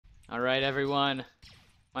Alright, everyone.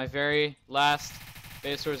 My very last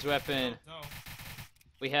Base Wars weapon. No.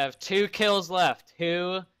 We have 2 kills left.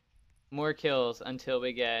 2 more kills until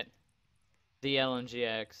we get the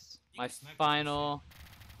LMG-X. My final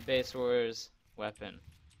Base Wars weapon.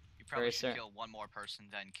 You probably should kill one more person,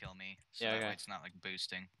 then kill me. So yeah, that okay. way it's not like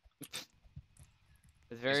boosting. It's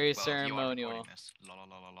very well, ceremonial.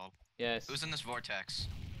 Lol. Yes. Who's in this vortex?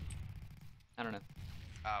 I don't know.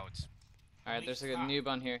 Oh, it's... Alright, there's a good noob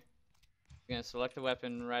on here. I'm gonna select the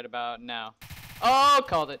weapon right about now. Oh,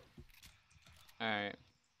 called it! Alright.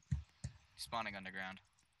 Spawning underground.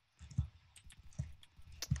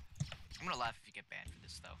 I'm gonna laugh if you get banned for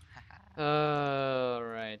this, though.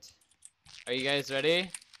 Alright. Are you guys ready?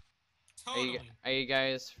 Totally. Are you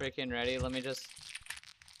guys freaking ready? Let me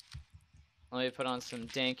put on some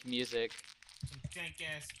dank music. Some dank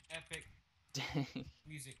ass epic Dank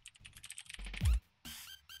music.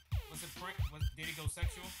 Was it prank? Did it go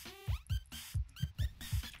sexual?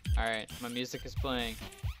 Alright, my music is playing.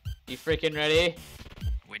 You freaking ready?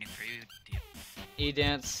 Waiting for you, dear.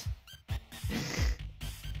 E-dance.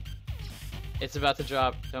 It's about to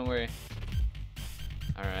drop, don't worry.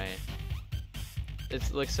 Alright.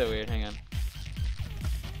 It looks so weird, hang on.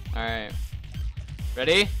 Alright.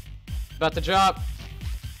 Ready? About to drop.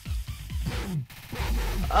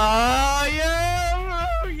 Oh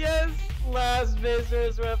yeah! Yes! Last Base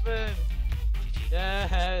Wars weapon!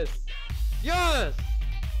 Yes! Yes!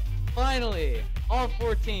 Finally! All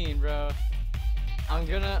 14, bro. I'm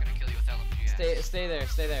gonna kill you with LMG-X.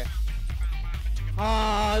 stay there.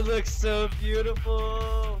 Oh, it looks so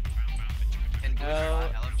beautiful. And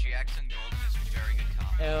LMG-X and golden is a very good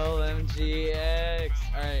combo. LMG-X.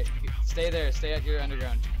 Alright, stay there. Stay at your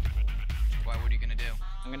underground. Why? What are you gonna do?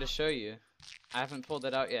 I'm gonna show you. I haven't pulled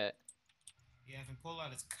it out yet. You haven't pulled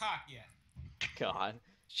out his cock yet. God.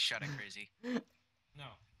 Shut it, crazy. No.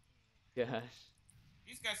 Gosh.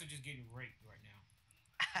 These guys are just getting raped right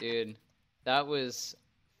now. Dude, that was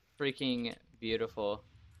freaking beautiful.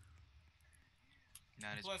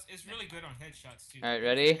 Plus, it's really good on headshots too. Alright,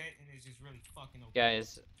 ready? And it's just really fucking okay.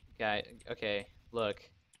 Guys, okay, look.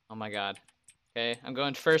 Oh my god. Okay, I'm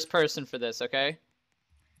going first person for this, okay?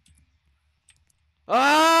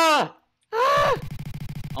 Ah! Ah!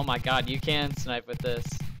 Oh my god, you can snipe with this.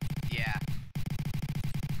 Yeah.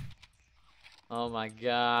 Oh my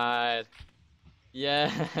god.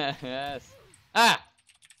 Yes. Ah!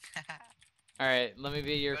 Alright, let me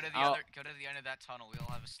be your... Go to the end of that tunnel. We'll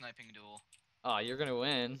have a sniping duel. Oh, you're gonna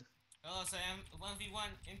win. Oh, so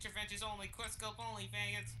 1v1, interventions only, quick scope only,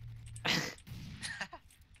 faggots.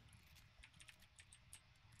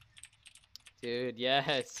 Dude,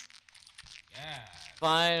 yes. Yeah.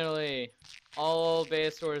 Finally. All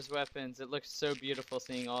Base Wars weapons. It looks so beautiful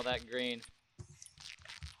seeing all that green.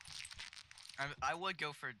 I would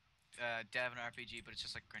go for Dev and RPG, but it's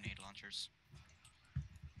just like grenade launchers.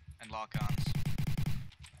 And lock-ons.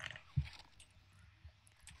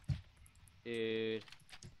 Dude.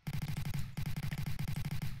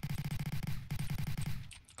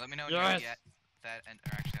 Let me know when you get that,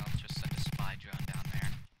 or actually I'll just send a spy drone down there.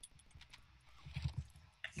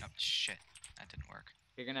 Oh shit, that didn't work.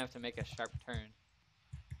 You're gonna have to make a sharp turn.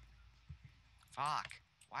 Fuck,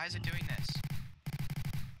 why is it doing this?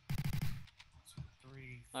 2,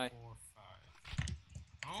 3, Hi. 4, 5.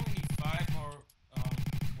 I only need 5 more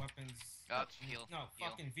weapons. Oh, heal. No, heal.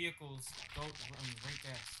 fucking vehicles. Go rank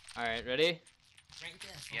gas. Alright, ready? Rank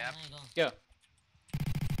gas. Yep. Go.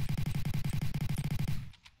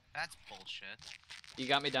 That's bullshit. You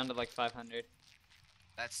got me down to like 500.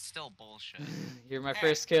 That's still bullshit. You're my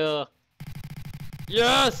first kill.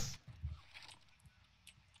 Yes!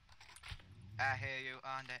 I hear you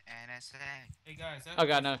on the NSA. Hey guys. Oh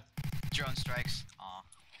god, no. Drone strikes. Aw.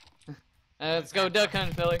 Let's go duck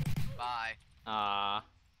hunt, Philly. Bye. Ah.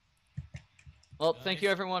 Well, thank you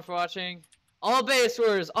everyone for watching. All Base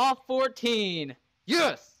Wars, all 14.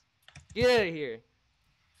 Yes! Get out of here.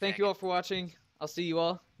 Thank you all for watching. I'll see you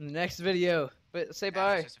all in the next video. But say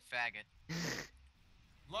bye. Just a faggot.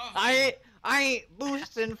 Love I ain't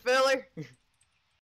boosting, Philly.